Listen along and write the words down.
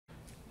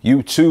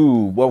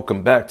YouTube,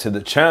 welcome back to the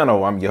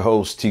channel. I'm your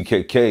host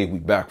TKK. We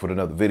back with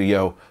another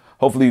video.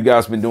 Hopefully you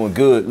guys been doing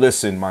good.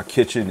 Listen, my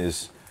kitchen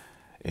is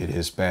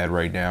bad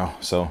right now,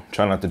 so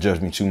try not to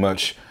judge me too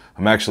much.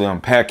 I'm actually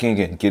unpacking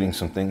and getting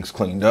some things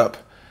cleaned up.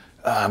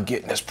 I'm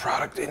getting this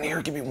product in here.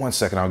 Give me 1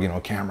 second, I'll get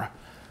on camera.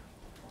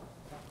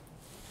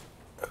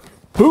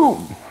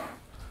 Boom!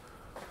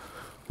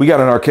 We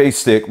got an arcade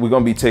stick. We're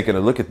gonna be taking a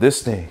look at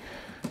this thing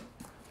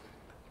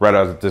right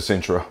out of this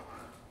intro.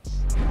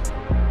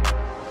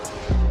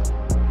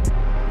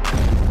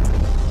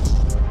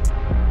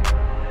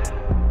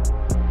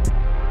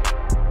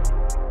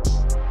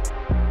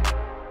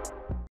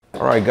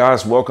 All right,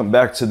 guys, welcome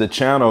back to the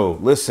channel.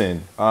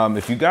 Listen,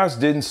 if you guys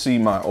didn't see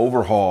my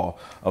overhaul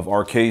of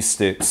arcade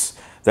sticks,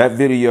 that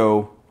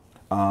video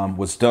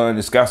was done.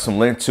 It's got some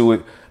length to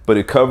it, but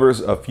it covers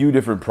a few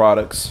different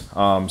products.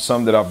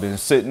 Some that I've been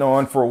sitting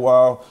on for a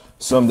while,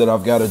 some that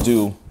I've got to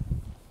do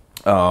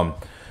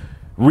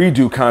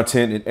redo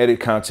content and edit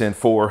content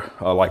for,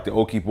 like the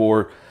Oki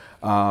board.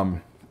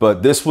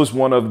 But this was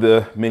one of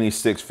the mini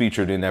sticks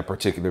featured in that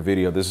particular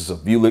video. This is a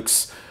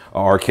Vewlix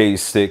arcade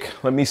stick.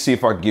 Let me see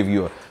if I can give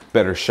you a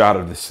better shot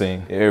of this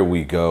thing. There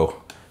we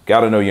go.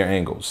 Got to know your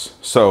angles.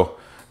 So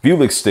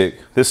Vewlix stick,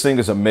 this thing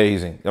is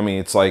amazing. I mean,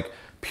 it's like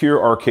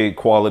pure arcade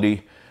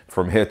quality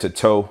from head to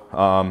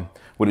toe.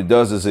 What it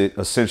does is it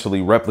essentially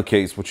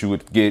replicates what you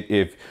would get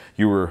if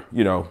you were,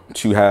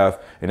 to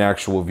have an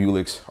actual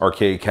Vewlix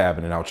arcade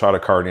cabinet. I'll try to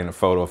card in a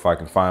photo if I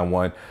can find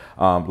one.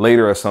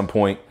 Later at some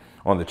point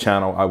on the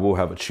channel, I will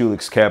have a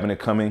Vewlix cabinet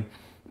coming,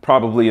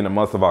 probably in the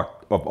month of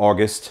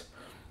August.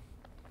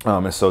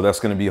 And so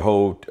that's going to be a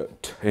whole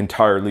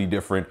entirely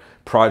different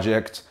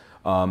project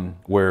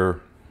where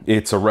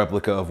it's a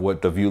replica of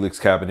what the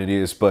Vewlix cabinet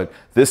is. But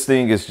this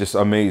thing is just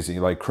amazing,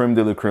 like creme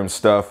de la creme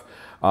stuff.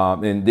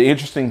 And the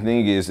interesting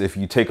thing is, if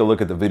you take a look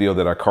at the video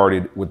that I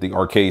carded with the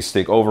arcade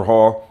stick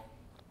overhaul,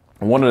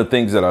 one of the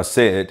things that I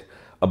said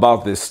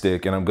about this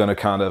stick, and I'm going to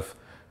kind of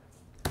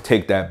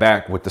take that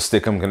back with the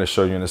stick I'm going to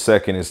show you in a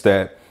second, is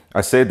that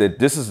I said that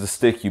this is the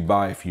stick you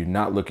buy if you're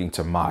not looking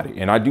to mod it.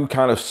 And I do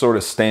kind of sort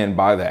of stand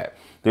by that.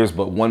 There's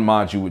but one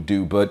mod you would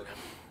do, but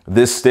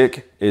this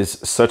stick is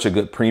such a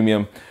good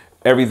premium.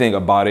 Everything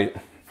about it,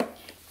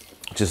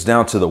 just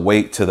down to the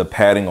weight, to the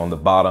padding on the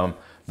bottom,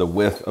 the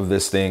width of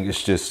this thing,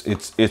 it's just,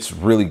 it's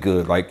really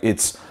good. Like,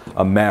 it's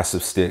a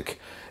massive stick,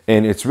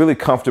 and it's really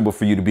comfortable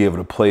for you to be able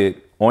to play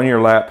it on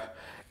your lap,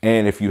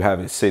 and if you have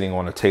it sitting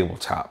on a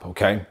tabletop,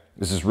 okay?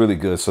 This is really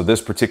good. So this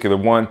particular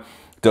one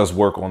does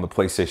work on the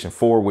PlayStation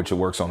 4, which it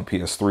works on the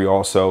PS3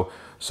 also,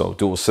 so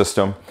dual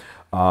system.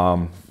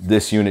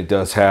 This unit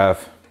does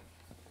have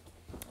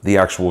the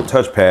actual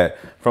touchpad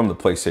from the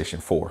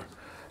PlayStation 4.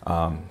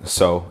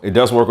 So it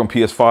does work on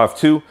PS5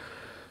 too.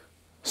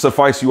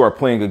 Suffice you are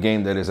playing a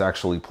game that is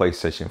actually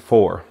PlayStation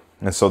 4.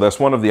 And so that's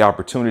one of the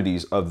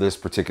opportunities of this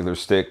particular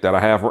stick that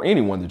I have, or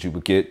anyone that you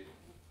would get,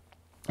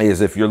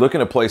 is if you're looking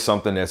to play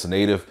something that's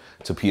native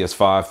to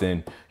PS5,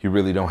 then you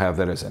really don't have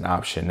that as an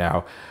option.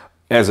 Now,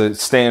 as it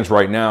stands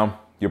right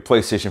now, your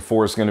PlayStation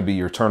 4 is going to be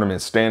your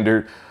tournament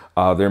standard.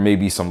 There may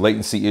be some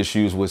latency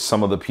issues with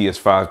some of the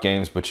PS5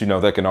 games, but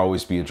that can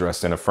always be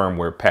addressed in a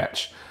firmware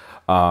patch.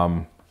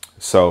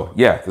 So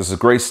yeah, this is a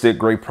great stick,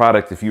 great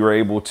product. If you are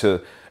able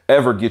to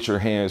ever get your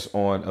hands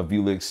on a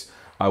Vewlix,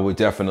 I would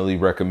definitely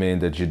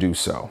recommend that you do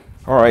so.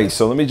 All right,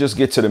 so let me just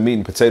get to the meat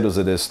and potatoes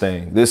of this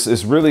thing. This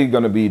is really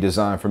going to be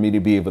designed for me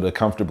to be able to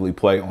comfortably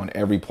play on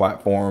every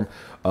platform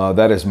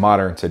that is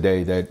modern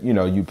today, that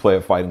you play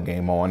a fighting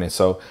game on. And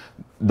so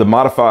the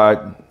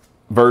modified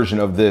version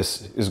of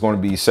this is going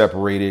to be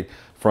separated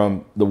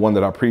from the one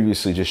that I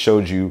previously just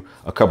showed you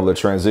a couple of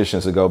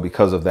transitions ago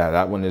because of that.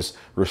 That one is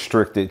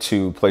restricted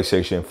to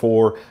PlayStation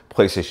 4,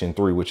 PlayStation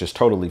 3, which is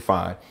totally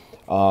fine,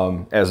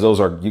 as those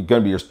are going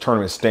to be your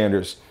tournament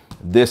standards.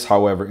 This,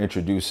 however,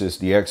 introduces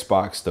the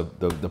Xbox,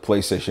 the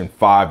PlayStation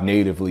 5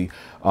 natively.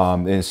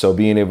 And so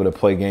being able to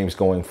play games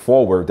going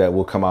forward that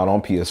will come out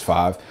on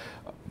PS5,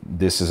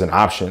 this is an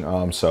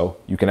option. So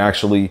you can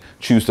actually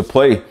choose to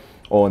play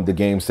on the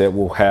games that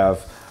will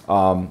have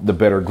the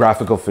better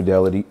graphical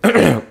fidelity,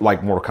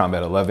 like Mortal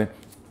Kombat 11,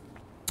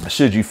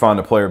 should you find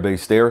a player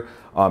base there,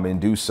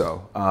 and do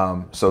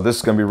so. So this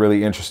is going to be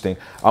really interesting.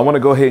 I want to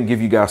go ahead and give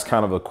you guys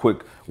kind of a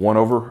quick one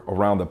over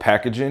around the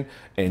packaging,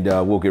 and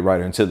we'll get right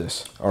into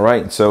this. All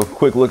right, so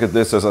quick look at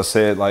this. As I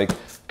said, like,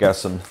 got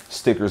some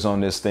stickers on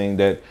this thing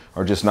that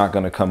are just not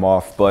going to come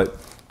off, but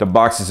the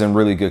box is in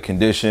really good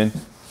condition.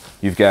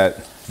 You've got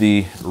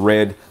the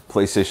red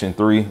PlayStation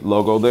 3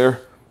 logo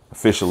there,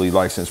 officially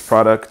licensed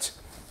product.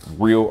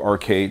 Real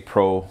Arcade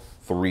Pro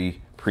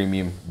 3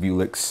 Premium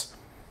Vewlix.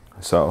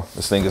 So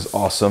this thing is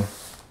awesome.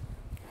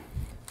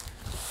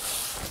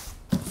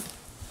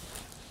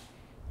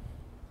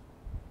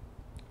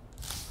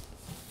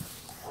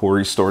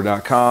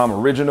 HORIStore.com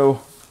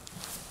original.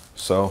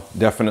 So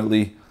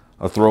definitely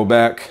a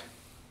throwback.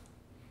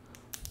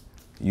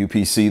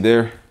 UPC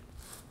there.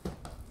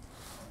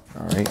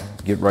 All right,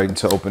 get right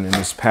into opening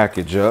this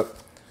package up.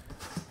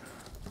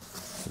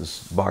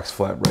 This box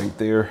flap right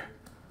there.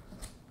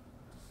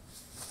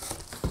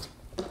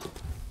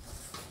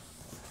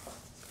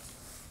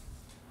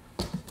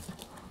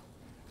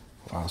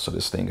 Wow, so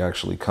this thing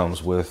actually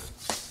comes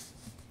with,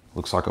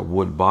 looks like a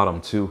wood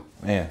bottom too.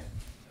 Man,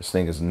 this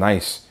thing is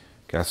nice.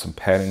 Got some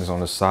paddings on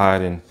the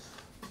side and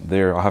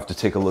there. I'll have to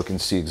take a look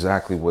and see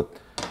exactly what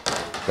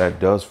that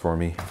does for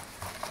me.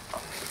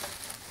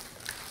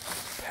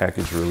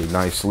 Packaged really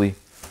nicely.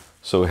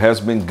 So it has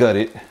been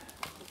gutted.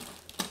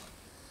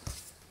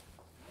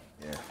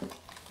 Yeah.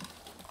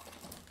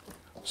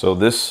 So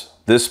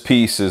this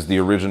piece is the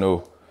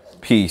original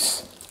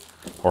piece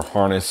or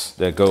harness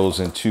that goes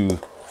into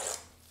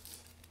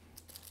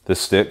the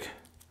stick.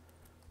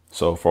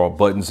 So for all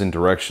buttons and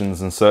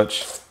directions and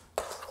such.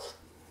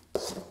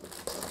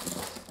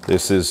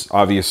 This is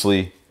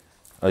obviously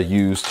a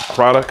used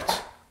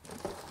product.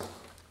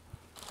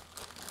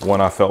 One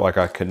I felt like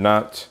I could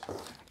not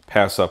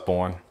pass up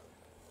on.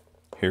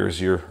 Here's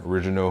your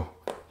original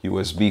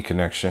USB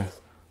connection.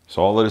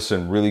 So all of this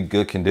in really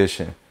good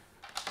condition.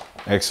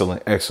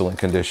 Excellent, excellent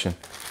condition.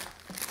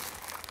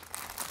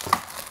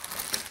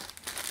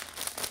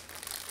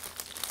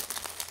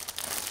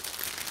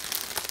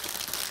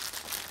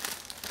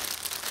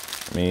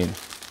 I mean,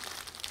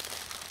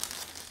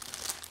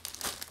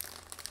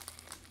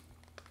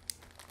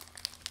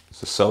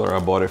 it's the seller I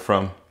bought it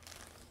from.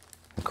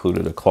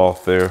 Included a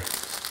cloth there.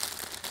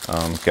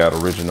 Got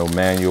original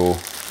manual,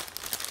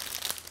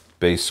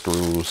 base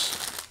screws,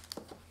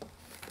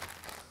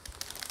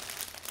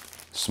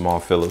 small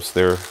Phillips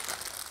there.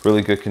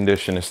 Really good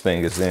condition this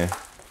thing is in.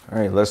 All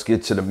right, let's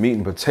get to the meat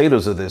and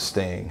potatoes of this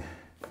thing.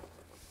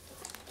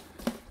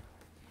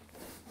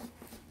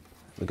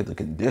 Look at the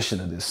condition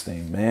of this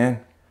thing,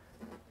 man.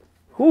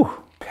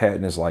 Whew,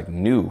 patent is like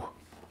new.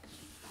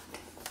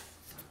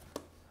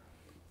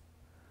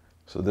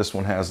 So this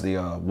one has the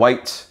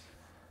white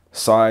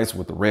sides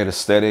with the red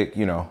aesthetic,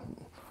 you know,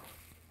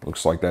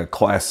 looks like that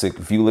classic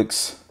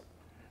Vewlix.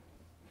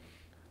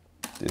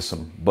 There's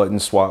some button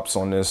swaps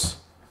on this,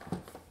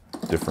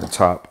 different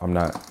top. I'm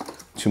not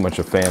too much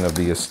a fan of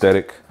the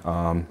aesthetic,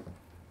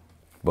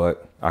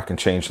 but I can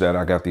change that.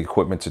 I got the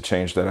equipment to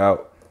change that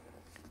out.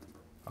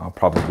 I'll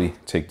probably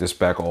take this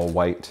back all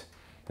white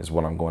is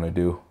what I'm going to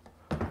do,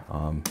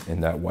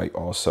 in that white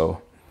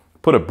also.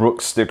 Put a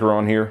Brooks sticker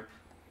on here.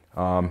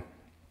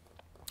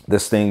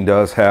 This thing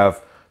does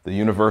have the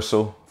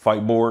universal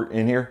fight board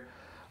in here.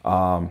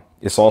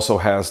 It also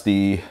has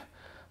the,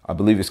 I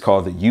believe it's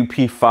called the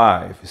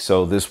UP5.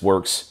 So this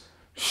works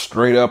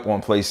straight up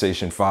on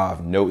PlayStation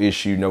 5. No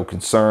issue, no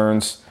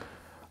concerns.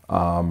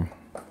 You've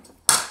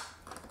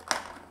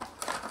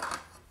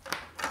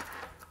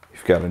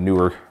got a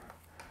newer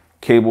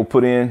cable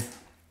put in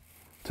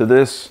to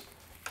this.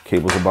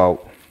 Cable's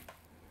about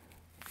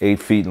 8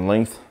 feet in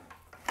length.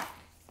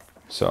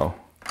 So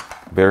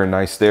very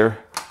nice there.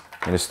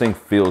 And this thing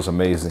feels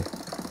amazing.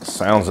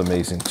 Sounds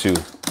amazing too.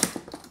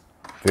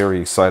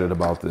 Very excited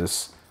about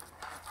this.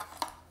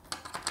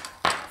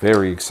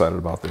 Very excited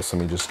about this.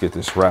 Let me just get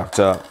this wrapped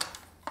up.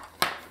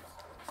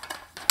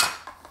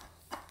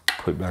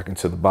 Put it back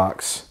into the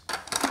box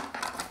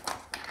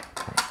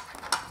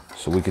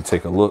so we could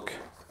take a look.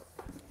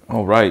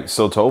 All right,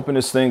 so to open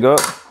this thing up,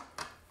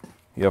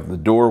 you have the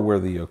door where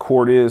the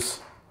cord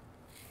is.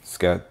 It's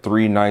got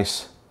 3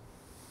 nice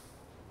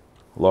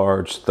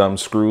large thumb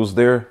screws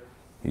there.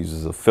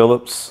 Uses a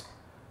Phillips.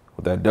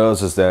 What that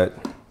does is that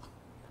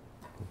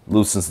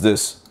loosens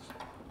this.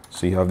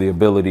 So you have the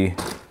ability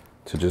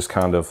to just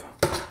kind of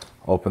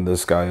open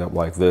this guy up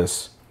like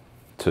this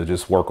to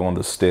just work on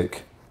the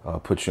stick,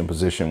 put you in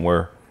position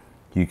where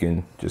you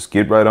can just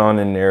get right on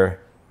in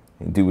there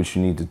and do what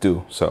you need to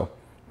do. So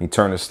let me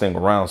turn this thing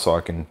around so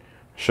I can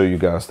show you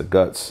guys the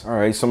guts. All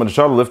right, so I'm gonna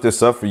try to lift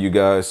this up for you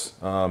guys.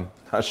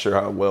 Not sure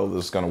how well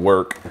this is gonna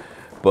work,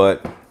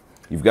 but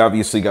you've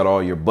obviously got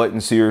all your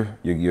buttons here,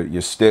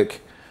 your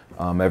stick,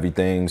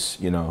 everything's,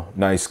 you know,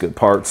 nice, good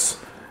parts.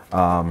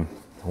 When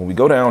we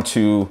go down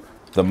to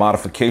the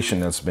modification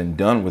that's been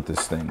done with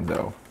this thing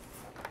though,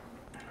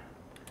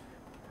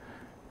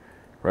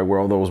 right where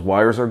all those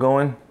wires are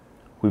going,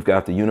 we've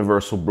got the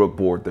universal Brook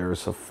board there.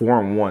 It's a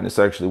 4-in-1. This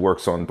actually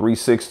works on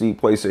 360,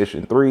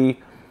 PlayStation 3,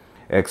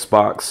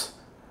 Xbox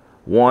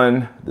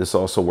One. This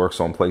also works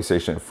on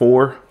PlayStation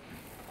 4.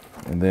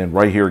 And then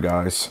right here,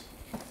 guys,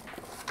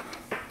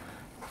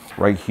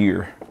 right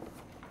here,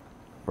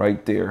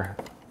 right there,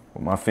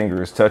 where my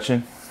finger is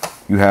touching,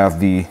 you have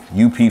the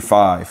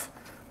UP5.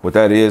 What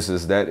that is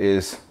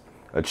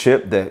a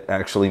chip that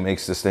actually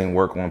makes this thing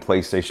work on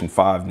PlayStation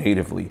 5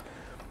 natively.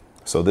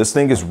 So this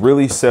thing is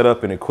really set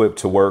up and equipped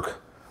to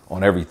work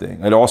on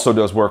everything. It also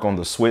does work on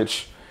the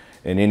Switch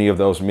and any of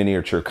those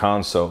miniature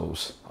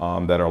consoles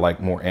that are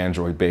like more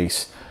Android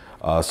based.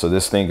 So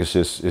this thing is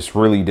just, it's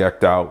really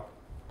decked out.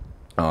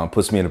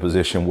 Puts me in a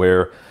position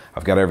where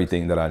I've got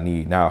everything that I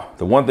need. Now,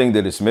 the one thing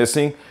that it's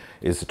missing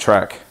is the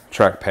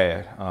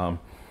trackpad.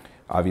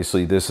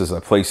 Obviously, this is a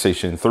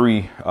PlayStation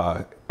 3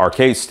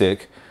 arcade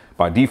stick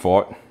by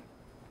default.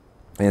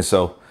 And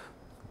so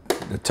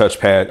the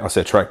touchpad, I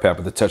said trackpad,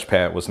 but the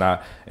touchpad was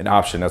not an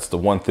option. That's the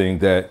one thing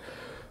that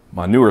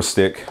my newer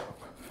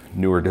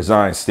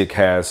design stick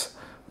has,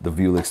 the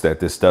Vewlix, that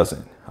this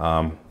doesn't.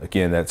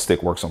 Again, that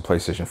stick works on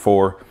PlayStation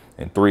 4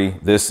 And 3,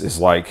 this is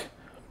like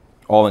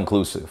all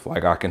inclusive.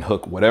 Like I can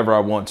hook whatever I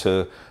want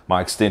to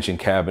my extension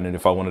cabinet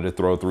if I wanted to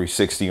throw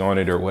 360 on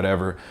it or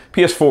whatever.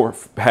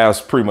 PS4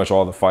 has pretty much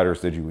all the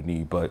fighters that you would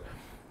need, but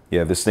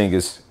yeah, this thing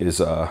is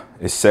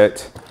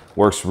set,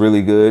 works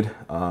really good.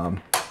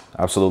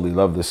 Absolutely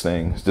love this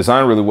thing. It's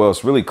designed really well.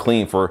 It's really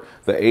clean for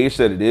the age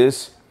that it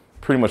is.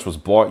 Pretty much was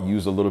bought,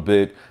 used a little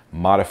bit,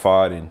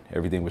 modified, and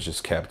everything was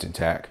just kept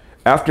intact.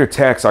 After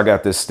tax, I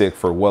got this stick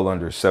for well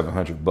under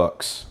 700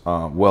 bucks.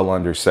 Well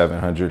under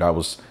 700. I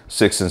was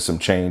 6 and some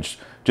change.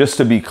 Just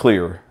to be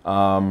clear,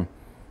 the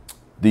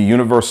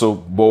universal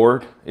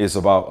board is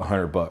about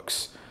 100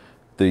 bucks.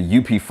 The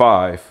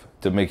UP5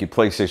 to make it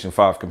PlayStation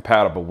 5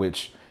 compatible,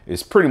 which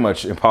is pretty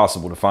much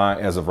impossible to find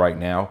as of right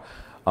now.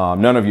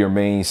 None of your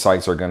main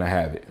sites are gonna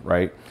have it,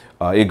 right?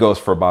 It goes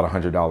for about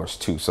 $100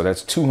 too. So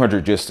that's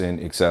 200 just in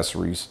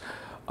accessories.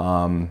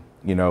 You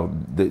know,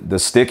 the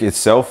stick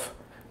itself,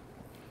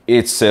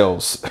 it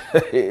sells.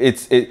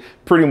 it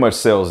pretty much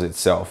sells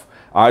itself.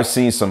 I've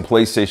seen some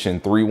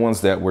PlayStation 3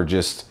 ones that were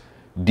just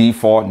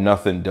default,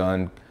 nothing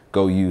done,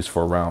 go use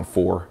for around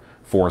four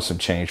and some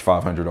change,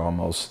 500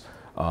 almost.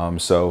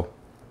 So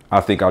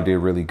I think I did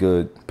really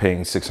good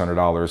paying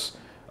 $600,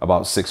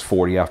 about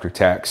 $640 after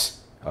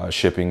tax,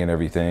 shipping and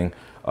everything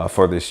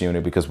for this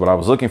unit, because what I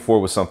was looking for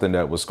was something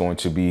that was going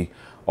to be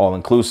all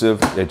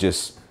inclusive. It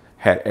just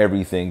had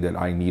everything that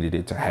I needed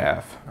it to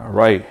have. All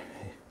right.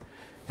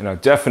 And I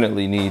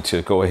definitely need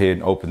to go ahead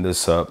and open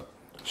this up,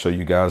 show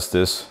you guys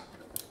this.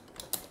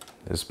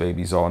 This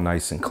baby's all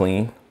nice and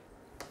clean.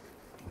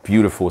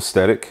 Beautiful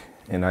aesthetic.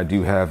 And I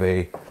do have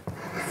a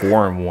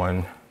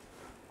 4-in-1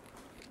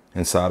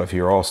 inside of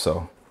here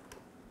also.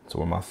 So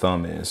where my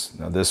thumb is.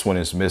 Now this one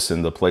is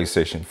missing the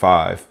PlayStation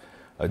 5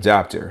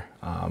 adapter.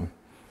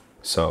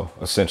 So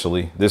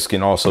essentially this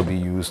can also be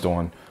used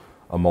on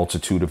a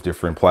multitude of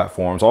different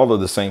platforms. All of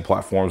the same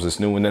platforms this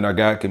new one that I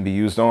got can be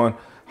used on.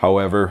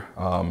 However,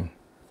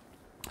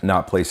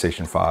 not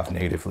PlayStation 5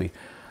 natively.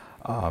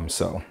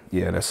 So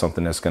yeah, that's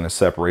something that's going to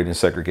separate and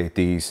segregate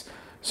these.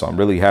 So I'm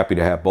really happy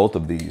to have both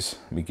of these.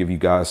 Let me give you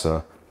guys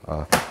a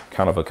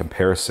kind of a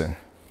comparison.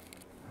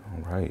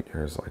 All right,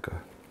 there's like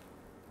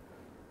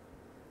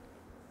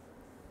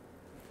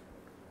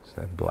it's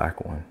that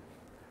black one.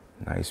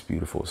 Nice,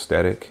 beautiful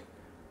aesthetic.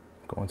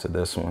 Going to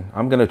this one.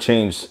 I'm gonna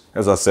change,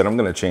 as I said, I'm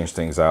gonna change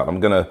things out. I'm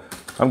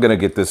gonna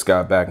get this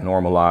guy back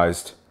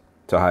normalized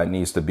to how it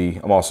needs to be.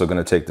 I'm also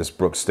gonna take this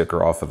Brooks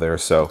sticker off of there.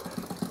 So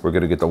we're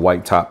gonna get the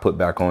white top put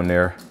back on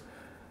there,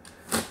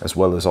 as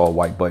well as all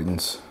white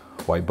buttons.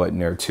 White button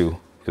there too,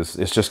 because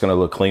it's just gonna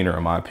look cleaner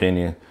in my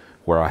opinion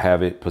where I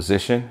have it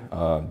positioned,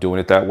 doing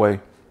it that way.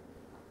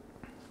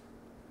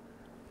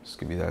 Just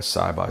give you that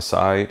side by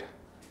side.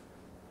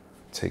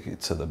 Take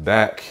it to the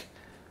back.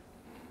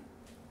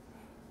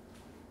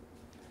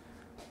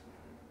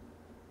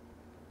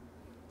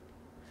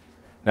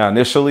 Now,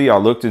 initially, I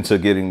looked into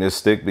getting this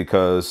stick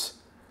because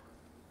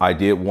I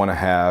did want to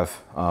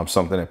have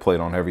something that played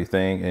on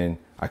everything, and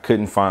I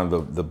couldn't find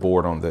the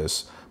board on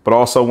this. But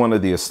also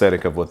wanted the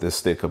aesthetic of what this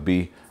stick could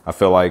be. I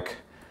feel like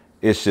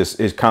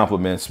it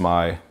complements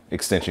my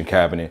extension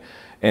cabinet.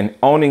 And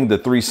owning the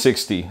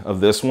 360 of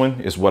this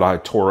one is what I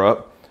tore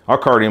up. I'll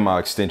card in my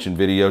extension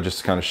video just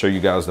to kind of show you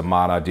guys the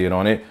mod I did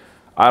on it.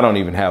 I don't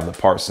even have the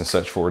parts and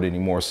such for it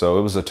anymore, so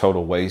it was a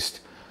total waste.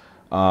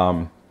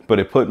 But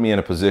it put me in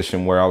a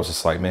position where I was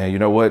just like, man, you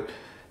know what?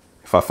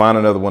 If I find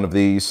another one of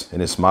these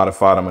and it's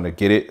modified, I'm gonna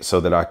get it so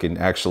that I can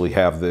actually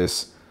have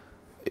this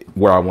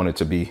where I want it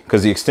to be.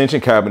 Because the extension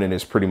cabinet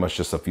is pretty much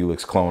just a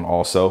Vewlix clone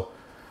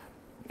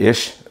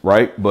also-ish,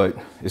 right? But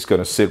it's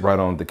gonna sit right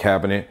on the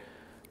cabinet.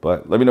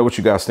 But let me know what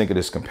you guys think of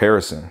this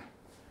comparison.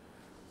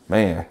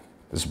 Man,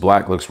 this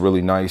black looks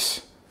really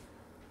nice.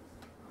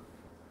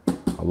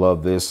 I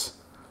love this,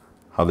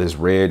 how this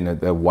red and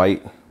that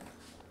white,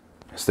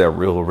 it's that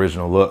real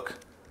original look.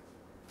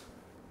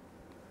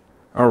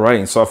 All right,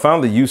 and so I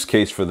found the use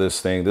case for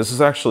this thing. This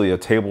is actually a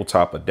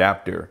tabletop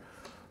adapter.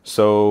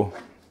 So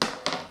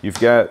you've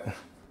got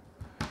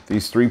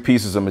these 3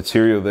 pieces of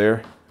material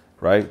there,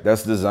 right?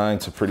 That's designed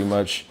to pretty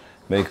much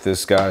make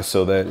this guy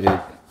so that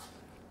it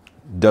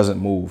doesn't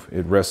move.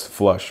 It rests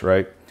flush,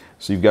 right?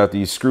 So you've got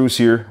these screws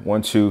here,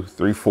 1, 2,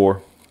 3,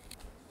 4.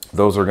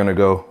 Those are gonna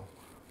go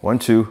 1,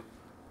 2,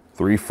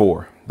 3,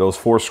 4. Those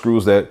 4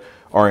 screws that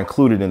are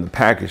included in the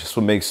package. That's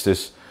what makes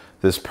this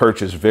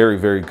purchase very,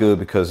 very good,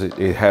 because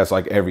it has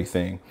like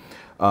everything.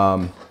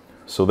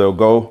 So they'll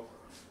go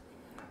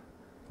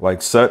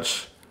like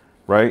such,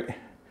 right?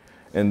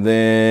 And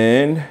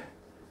then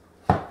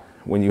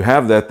when you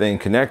have that thing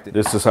connected,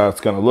 this is how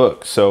it's gonna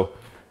look. So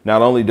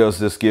not only does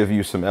this give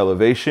you some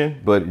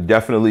elevation, but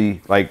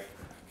definitely, like,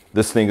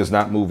 this thing is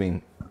not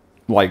moving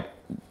like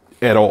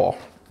at all.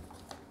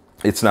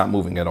 It's not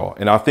moving at all.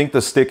 And I think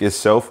the stick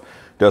itself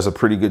does a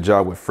pretty good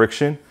job with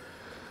friction.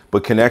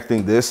 But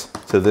connecting this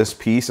to this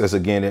piece, as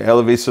again, it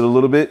elevates it a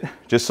little bit,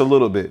 just a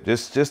little bit,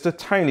 just a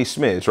tiny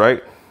smidge,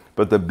 right?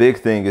 But the big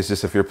thing is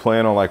just if you're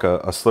playing on like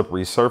a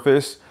slippery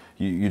surface,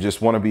 you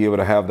just want to be able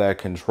to have that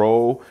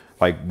control.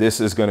 Like, this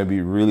is going to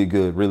be really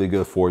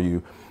good for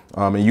you.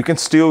 And you can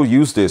still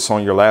use this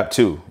on your lap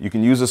too. You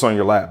can use this on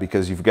your lap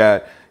because you've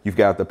got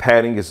the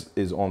padding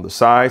is on the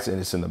sides and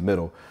it's in the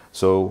middle.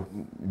 So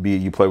be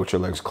it you play with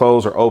your legs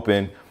closed or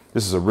open,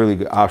 this is a really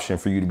good option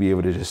for you to be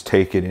able to just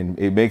take it, and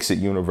it makes it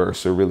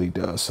universal. It really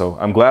does. So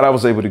I'm glad I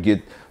was able to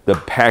get the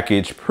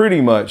package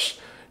pretty much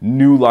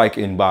new, like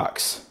in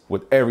box,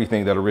 with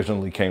everything that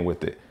originally came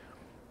with it.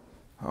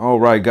 All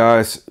right,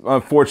 guys.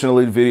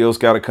 Unfortunately, the video's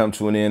got to come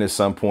to an end at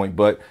some point,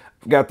 but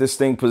I've got this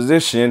thing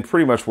positioned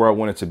pretty much where I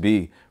want it to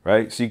be,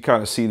 right? So you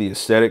kind of see the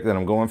aesthetic that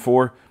I'm going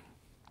for.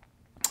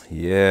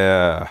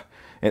 Yeah.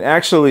 And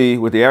actually,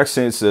 with the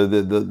accents,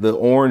 the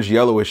orange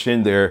yellowish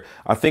in there,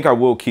 I think I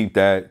will keep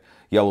that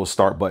yellow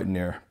start button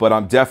there. But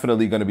I'm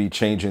definitely going to be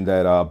changing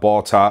that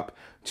ball top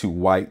to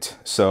white.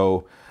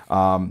 So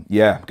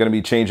yeah, I'm going to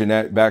be changing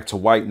that back to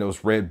white, and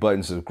those red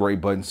buttons, the gray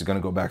buttons, are going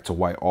to go back to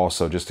white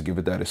also, just to give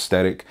it that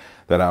aesthetic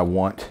that I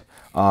want.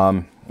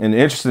 And the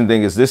interesting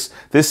thing is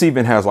this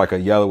even has like a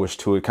yellowish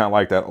to it, kind of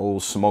like that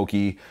old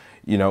smoky,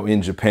 you know,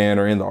 in Japan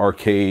or in the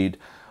arcade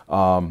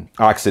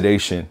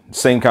oxidation.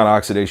 Same kind of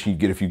oxidation you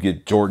get if you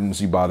get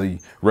Jordans, you buy the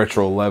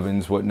retro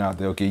 11s, whatnot,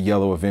 they'll get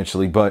yellow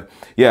eventually. But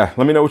yeah,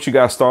 let me know what you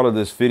guys thought of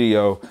this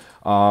video.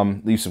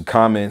 Leave some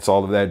comments,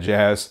 all of that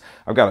jazz.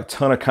 I've got a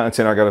ton of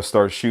content I got to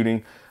start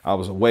shooting. I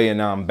was away and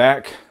now I'm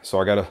back, so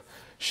I got to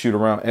shoot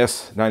around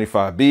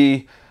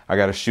S95B. I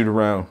got to shoot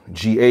around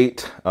G8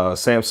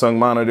 Samsung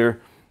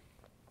monitor.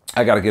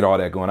 I got to get all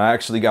that going. I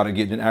actually got to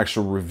get an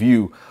actual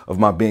review of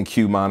my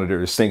BenQ monitor.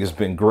 This thing has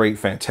been great,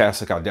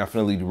 fantastic. I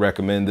definitely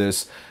recommend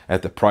this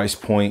at the price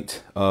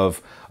point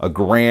of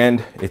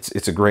 $1,000.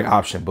 It's a great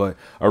option, but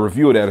a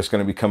review of that is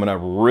going to be coming up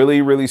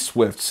really, really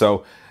swift.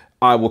 So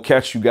I will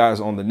catch you guys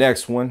on the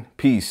next one.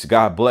 Peace.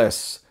 God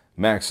bless.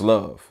 Max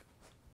love.